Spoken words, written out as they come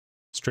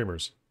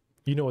Streamers,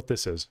 you know what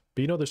this is,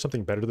 but you know there's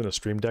something better than a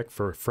Stream Deck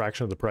for a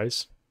fraction of the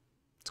price?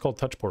 It's called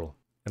Touch Portal,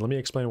 and let me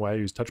explain why I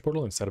use Touch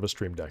Portal instead of a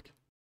Stream Deck.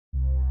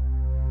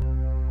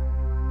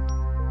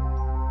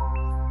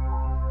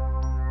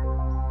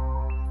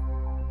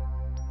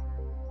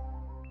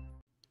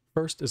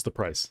 First is the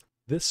price.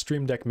 This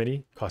Stream Deck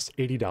Mini costs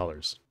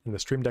 $80, and the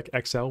Stream Deck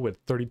XL with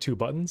 32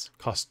 buttons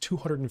costs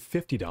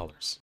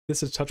 $250.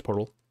 This is Touch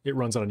Portal. It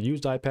runs on a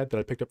used iPad that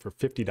I picked up for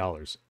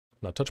 $50.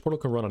 Now, Touch Portal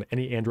can run on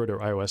any Android or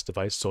iOS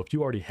device, so if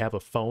you already have a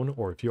phone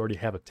or if you already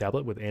have a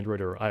tablet with Android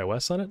or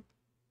iOS on it,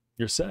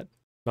 you're set.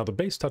 Now, the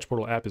base Touch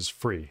Portal app is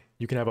free.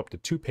 You can have up to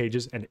 2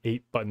 pages and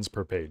 8 buttons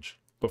per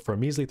page. But for a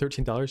measly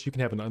 $13, you can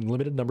have an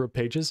unlimited number of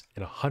pages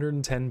and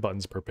 110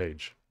 buttons per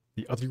page.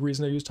 The other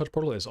reason I use Touch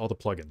Portal is all the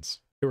plugins.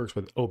 It works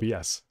with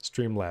OBS,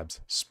 Streamlabs,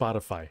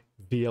 Spotify,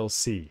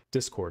 VLC,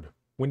 Discord,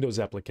 Windows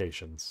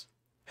applications.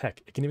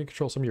 Heck, it can even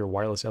control some of your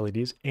wireless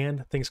LEDs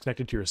and things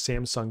connected to your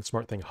Samsung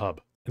SmartThing hub.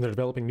 And they're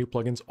developing new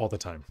plugins all the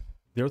time.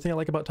 The other thing I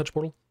like about Touch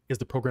Portal is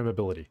the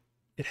programmability.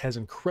 It has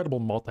incredible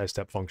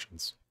multi-step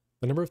functions.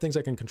 The number of things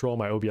I can control on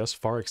my OBS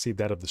far exceed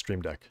that of the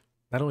Stream Deck.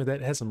 Not only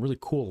that, it has some really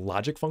cool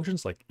logic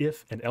functions like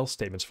if and else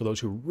statements for those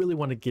who really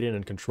want to get in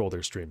and control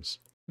their streams.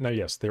 Now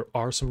yes, there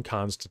are some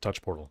cons to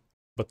Touch Portal,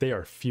 but they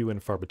are few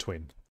and far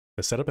between.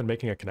 The setup and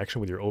making a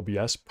connection with your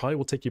OBS probably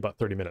will take you about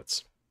 30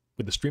 minutes.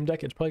 With the Stream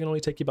Deck, it's probably going to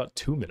only take you about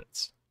 2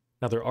 minutes.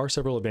 Now there are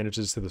several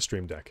advantages to the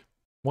Stream Deck.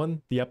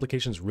 One, the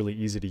application is really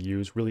easy to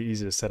use, really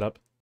easy to set up.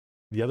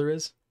 The other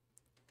is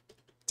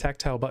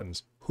tactile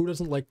buttons. Who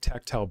doesn't like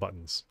tactile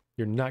buttons?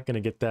 You're not going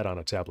to get that on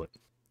a tablet.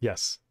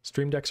 Yes,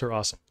 Stream Decks are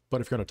awesome, but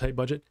if you're on a tight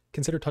budget,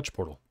 consider Touch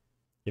Portal.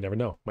 You never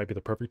know, might be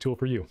the perfect tool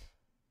for you.